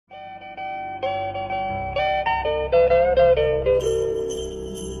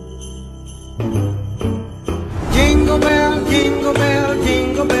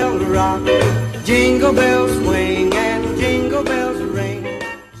Jingle bells swing and jingle bells ring.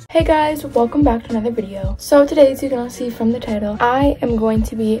 Hey guys, welcome back to another video. So today, as you can see from the title, I am going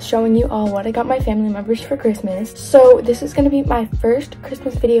to be showing you all what I got my family members for Christmas. So this is going to be my first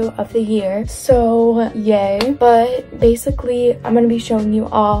Christmas video of the year, so yay. But basically, I'm going to be showing you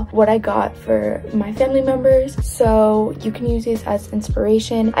all what I got for my family members, so you can use these as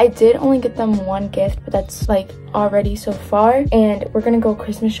inspiration. I did only get them one gift, but that's like already so far, and we're gonna go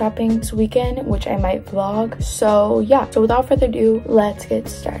Christmas shopping this weekend, which I might vlog. So yeah, so without further ado, let's get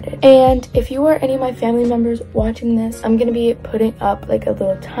started. And if you are any of my family members watching this, I'm gonna be putting up like a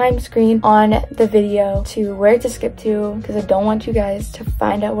little time screen on the video to where to skip to, because I don't want you guys to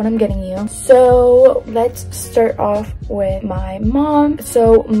find out what I'm getting you. So let's start off with my mom.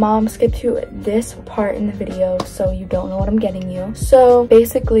 So mom, skip to this part in the video so you don't know what I'm getting you. So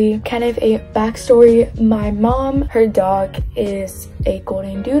basically, kind of a backstory, my mom, her dog is a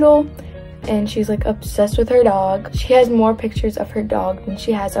golden doodle, and she's like obsessed with her dog. She has more pictures of her dog than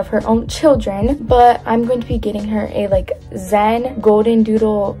she has of her own children, but I'm going to be getting her a like Zen golden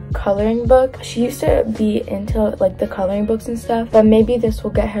doodle coloring book. She used to be into like the coloring books and stuff, but maybe this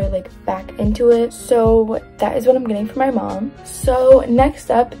will get her like back into it. So that is what I'm getting for my mom. So next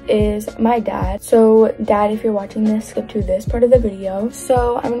up is my dad. So dad, if you're watching this, skip to this part of the video.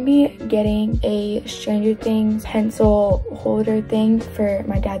 So I'm gonna be getting a Stranger Things pencil holder thing for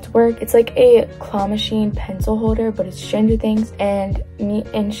my dad's work. It's like a claw machine pencil holder, but it's Stranger Things, and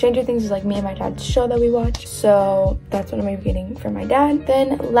Stranger Things is like me and my dad's show that we watch. So that's what I'm gonna be getting for my dad.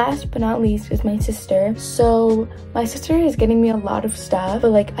 Then last but not least is my sister. So my sister is getting me a lot of stuff,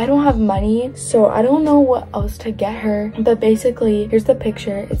 but like I don't have money, so I don't know what else to get her. But basically, here's the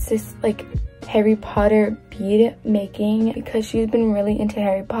picture. It's this like Harry Potter bead making, because she's been really into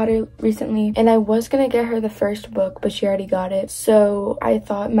Harry Potter recently, and I was gonna get her the first book, but she already got it, so I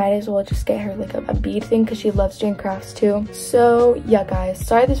thought might as well just get her like a bead thing, because she loves doing crafts too. So yeah guys,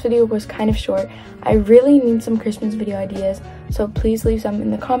 sorry this video was kind of short. I really need some Christmas video ideas, so please leave some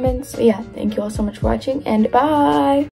in the comments. But yeah, thank you all so much for watching, and bye.